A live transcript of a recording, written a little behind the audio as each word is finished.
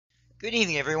Good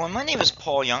evening, everyone. My name is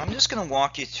Paul Young. I'm just going to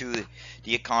walk you through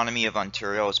the economy of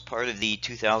Ontario as part of the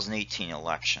 2018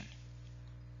 election.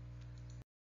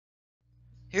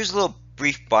 Here's a little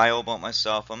brief bio about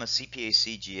myself. I'm a CPA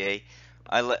CGA.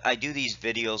 I do these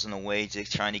videos in a way to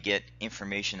trying to get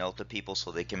information out to people so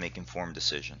they can make informed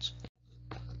decisions.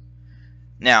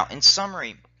 Now, in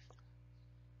summary,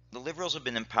 the Liberals have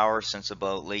been in power since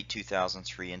about late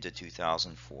 2003 into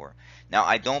 2004. Now,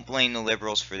 I don't blame the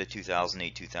Liberals for the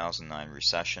 2008-2009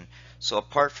 recession. So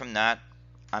apart from that,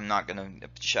 I'm not going to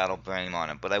shadow blame on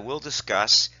them. But I will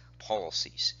discuss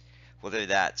policies, whether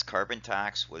that's carbon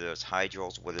tax, whether it's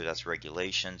hydros, whether that's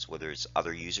regulations, whether it's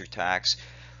other user tax.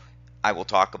 I will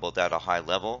talk about that at a high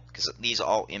level because these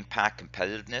all impact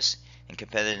competitiveness, and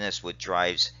competitiveness what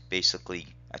drives basically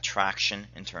attraction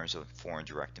in terms of foreign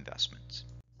direct investments.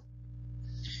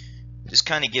 This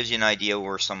kind of gives you an idea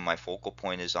where some of my focal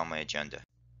point is on my agenda.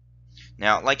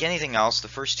 Now, like anything else, the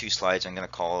first two slides I'm going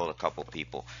to call out a couple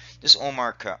people. This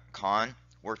Omar Khan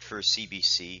worked for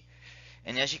CBC,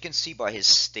 and as you can see by his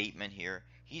statement here,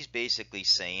 he's basically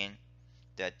saying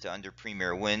that under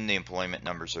Premier Wynne the employment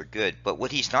numbers are good. But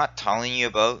what he's not telling you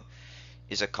about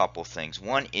is a couple things.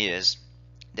 One is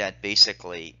that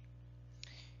basically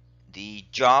the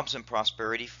Jobs and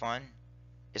Prosperity Fund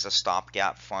is a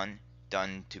stopgap fund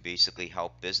done to basically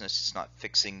help business. It's not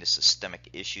fixing the systemic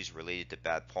issues related to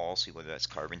bad policy, whether that's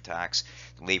carbon tax,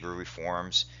 labor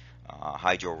reforms,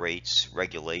 hydro rates,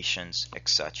 regulations,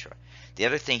 etc. The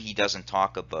other thing he doesn't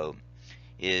talk about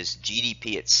is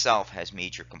GDP itself has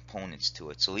major components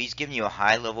to it. So he's giving you a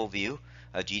high-level view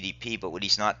of GDP, but what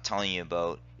he's not telling you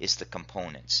about is the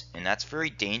components. And that's very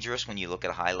dangerous when you look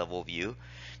at a high-level view,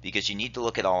 because you need to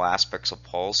look at all aspects of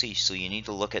policy, so you need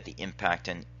to look at the impact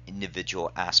on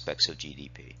individual aspects of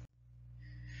GDP.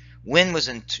 Wynne was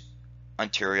in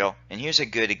Ontario, and here's a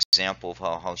good example of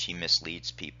how she misleads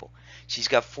people. She's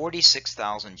got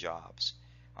 46,000 jobs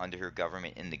under her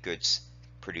government in the goods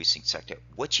producing sector.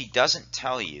 What she doesn't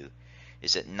tell you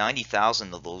is that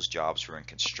 90,000 of those jobs were in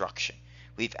construction.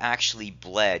 We've actually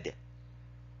bled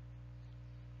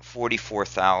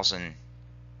 44,000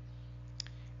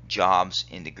 jobs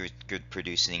in the good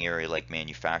producing area like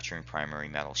manufacturing, primary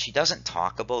metal. She doesn't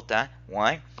talk about that.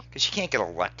 Why? Because she can't get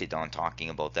elected on talking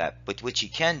about that. But what she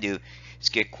can do is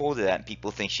get quoted at, and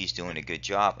people think she's doing a good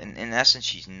job. And in essence,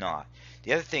 she's not.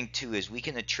 The other thing too is we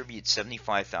can attribute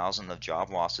 75,000 of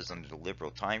job losses under the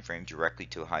Liberal time frame directly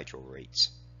to hydro rates.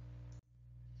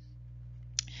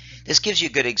 This gives you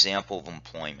a good example of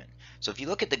employment. So if you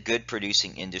look at the good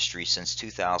producing industry since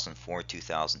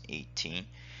 2004-2018,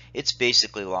 it's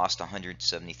basically lost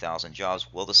 170,000 jobs.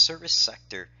 Well, the service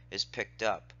sector has picked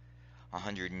up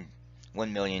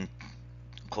 101 million,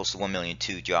 close to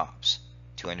 1,000,002 jobs,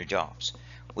 200 jobs.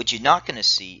 What you're not going to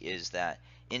see is that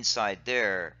inside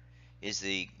there is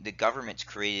the government's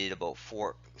created about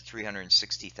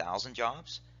 360,000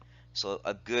 jobs. So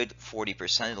a good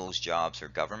 40% of those jobs are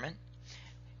government.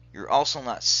 You're also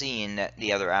not seeing that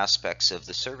the other aspects of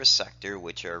the service sector,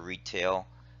 which are retail,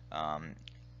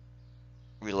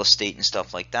 real estate and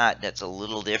stuff like that, that's a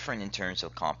little different in terms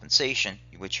of compensation,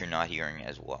 which you're not hearing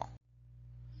as well.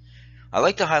 I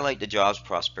like to highlight the Jobs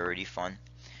Prosperity Fund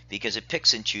because it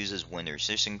picks and chooses winners.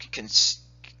 There's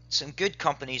some good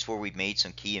companies where we've made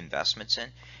some key investments in,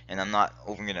 and I'm not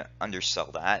going to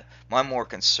undersell that. My more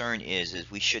concern is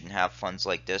we shouldn't have funds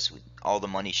like this. All the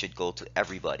money should go to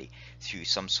everybody through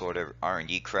some sort of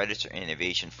R&D credits or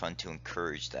innovation fund to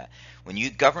encourage that. When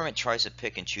government tries to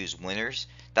pick and choose winners,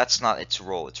 that's not its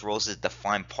role. Its role is to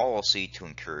define policy to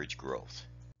encourage growth.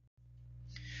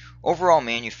 Overall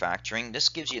manufacturing, this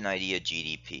gives you an idea of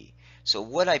GDP. So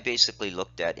what I basically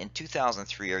looked at, in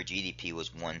 2003 our GDP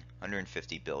was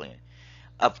 150 billion.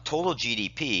 Of total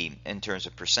GDP, in terms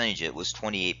of percentage, it was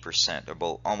 28%, or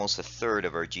about almost a third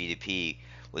of our GDP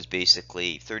was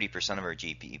basically 30% of our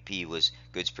GDP was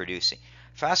goods producing.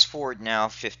 Fast forward now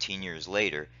 15 years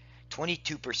later,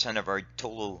 22% of our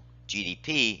total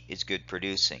GDP is good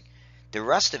producing. The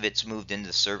rest of it's moved into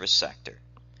the service sector.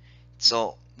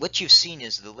 So what you've seen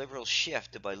is the Liberal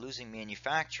shift by losing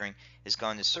manufacturing has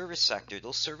gone to service sector.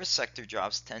 Those service sector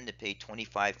jobs tend to pay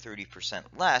 25-30%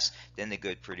 less than the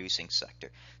good producing sector.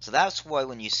 So that's why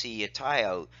when you see a tie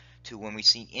out to when we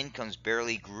see incomes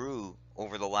barely grew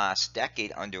over the last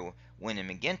decade under Wynne and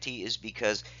McGuinty, is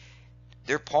because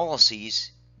their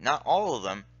policies, not all of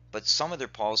them, but some of their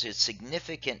policies,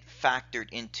 significant factored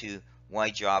into why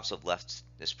jobs have left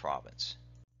this province.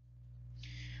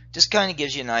 This kind of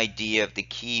gives you an idea of the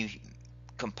key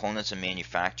components of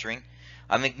manufacturing.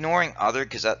 I'm ignoring other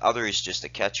because that other is just a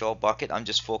catch-all bucket. I'm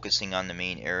just focusing on the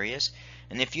main areas.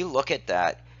 And if you look at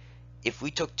that, if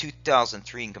we took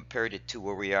 2003 and compared it to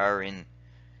where we are in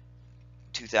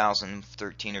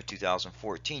 2013 or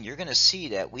 2014, you're going to see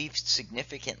that we've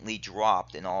significantly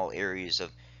dropped in all areas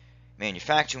of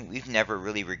manufacturing. We've never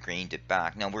really regained it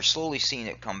back. Now we're slowly seeing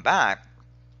it come back,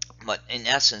 but in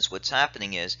essence what's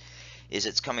happening is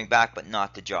it's coming back, but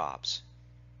not the jobs.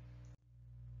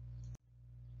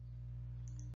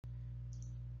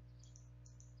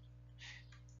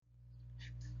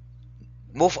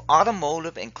 Both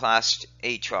automotive and Class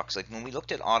A trucks, like when we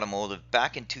looked at automotive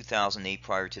back in 2008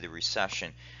 prior to the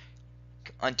recession,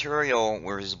 Ontario,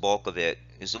 where is the bulk of it,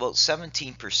 is about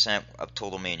 17% of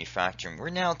total manufacturing. We're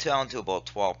now down to about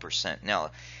 12%.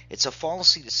 Now, it's a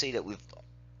fallacy to say that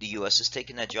the U.S. has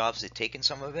taken that jobs. They've taken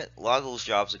some of it. A lot of those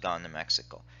jobs have gone to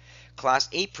Mexico. Class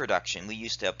 8 production, we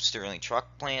used to have Sterling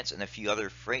truck plants and a few other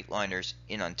freight liners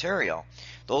in Ontario.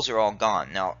 Those are all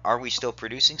gone. Now, are we still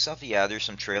producing stuff? Yeah, there's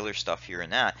some trailer stuff here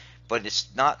and that, but it's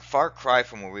not far cry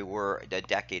from where we were a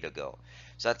decade ago.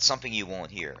 So that's something you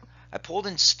won't hear. I pulled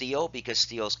in steel because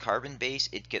steel is carbon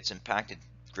based. It gets impacted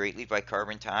greatly by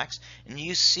carbon tax. And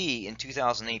you see in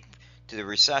 2008 to the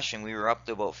recession, we were up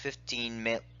to about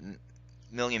 15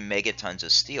 million megatons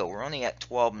of steel. We're only at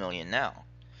 12 million now.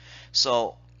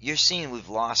 So you're seeing we've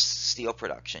lost steel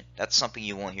production. That's something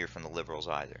you won't hear from the Liberals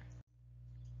either.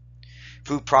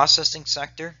 Food processing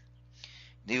sector.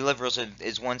 The Liberals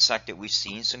is one sector we've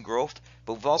seen some growth,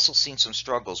 but we've also seen some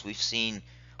struggles. We've seen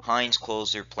Heinz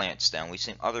close their plants down. We've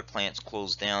seen other plants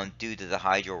close down due to the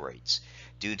hydro rates,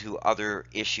 due to other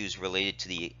issues related to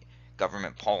the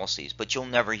government policies, but you'll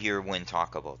never hear Wynne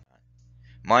talk about that.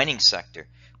 Mining sector.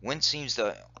 Wynne seems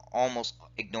to almost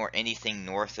ignore anything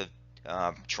north of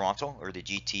Toronto or the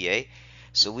GTA.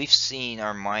 So we've seen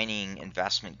our mining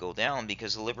investment go down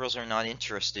because the Liberals are not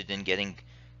interested in getting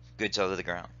goods out of the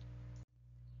ground.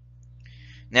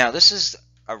 Now, this is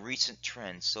a recent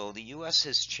trend. So the U.S.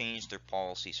 has changed their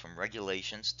policies from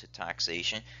regulations to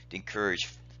taxation to encourage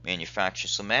manufacturing.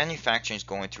 So manufacturing is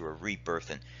going through a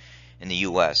rebirth in the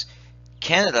U.S.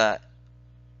 Canada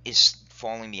is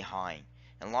falling behind.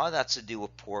 And a lot of that's to do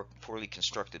with poorly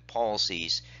constructed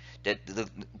policies that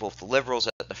both the Liberals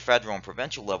at the federal and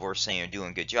provincial level are saying are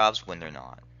doing good jobs when they're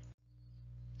not.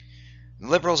 The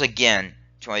Liberals, again,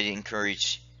 try to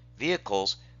encourage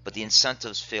vehicles, but the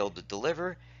incentives failed to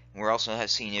deliver. And we're also have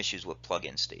seen issues with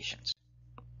plug-in stations.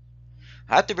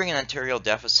 I have to bring in Ontario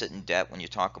deficit and debt when you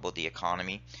talk about the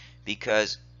economy,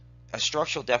 because a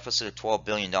structural deficit of $12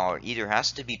 billion either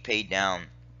has to be paid down,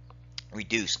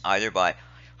 reduced either by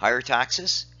higher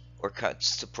taxes or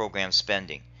cuts to program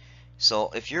spending.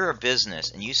 So if you're a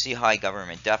business and you see high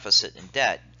government deficit and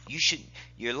debt,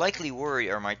 you're likely worried,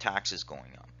 are my taxes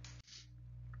going up?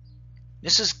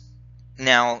 This is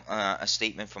now a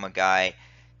statement from a guy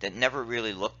that never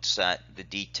really looks at the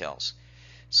details.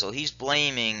 So he's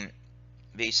blaming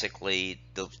basically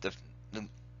the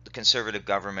conservative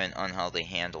government on how they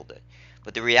handled it.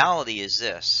 But the reality is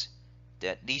this,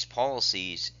 that these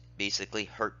policies basically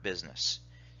hurt business.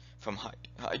 From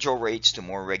hydro rates to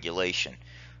more regulation.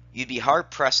 You'd be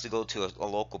hard-pressed to go to a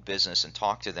local business and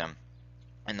talk to them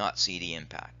and not see the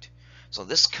impact. So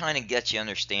this kind of gets you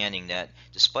understanding that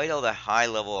despite all the high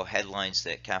level of headlines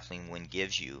that Kathleen Wynne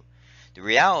gives you, the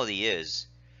reality is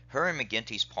her and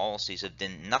McGuinty's policies have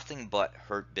done nothing but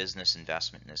hurt business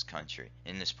investment in this country,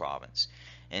 in this province.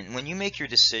 And when you make your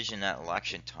decision at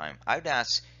election time, I would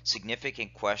ask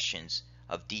significant questions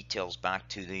of details back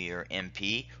to your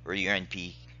MP or your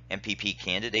MPP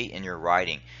candidate in your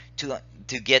riding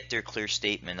to get their clear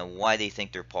statement of why they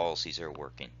think their policies are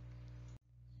working.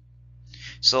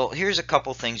 So here's a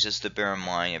couple things just to bear in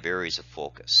mind of areas of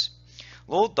focus.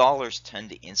 Low dollars tend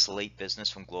to insulate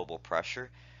business from global pressure,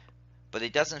 but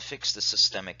it doesn't fix the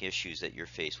systemic issues that you're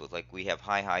faced with. Like we have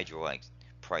high hydro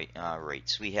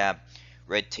rates, we have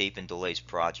red tape and delays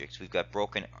projects, we've got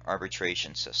broken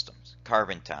arbitration systems,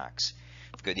 carbon tax,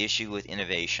 we've got the issue with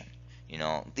innovation. You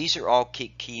know, these are all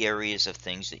key areas of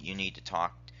things that you need to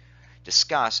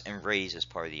discuss and raise as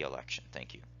part of the election.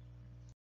 Thank you.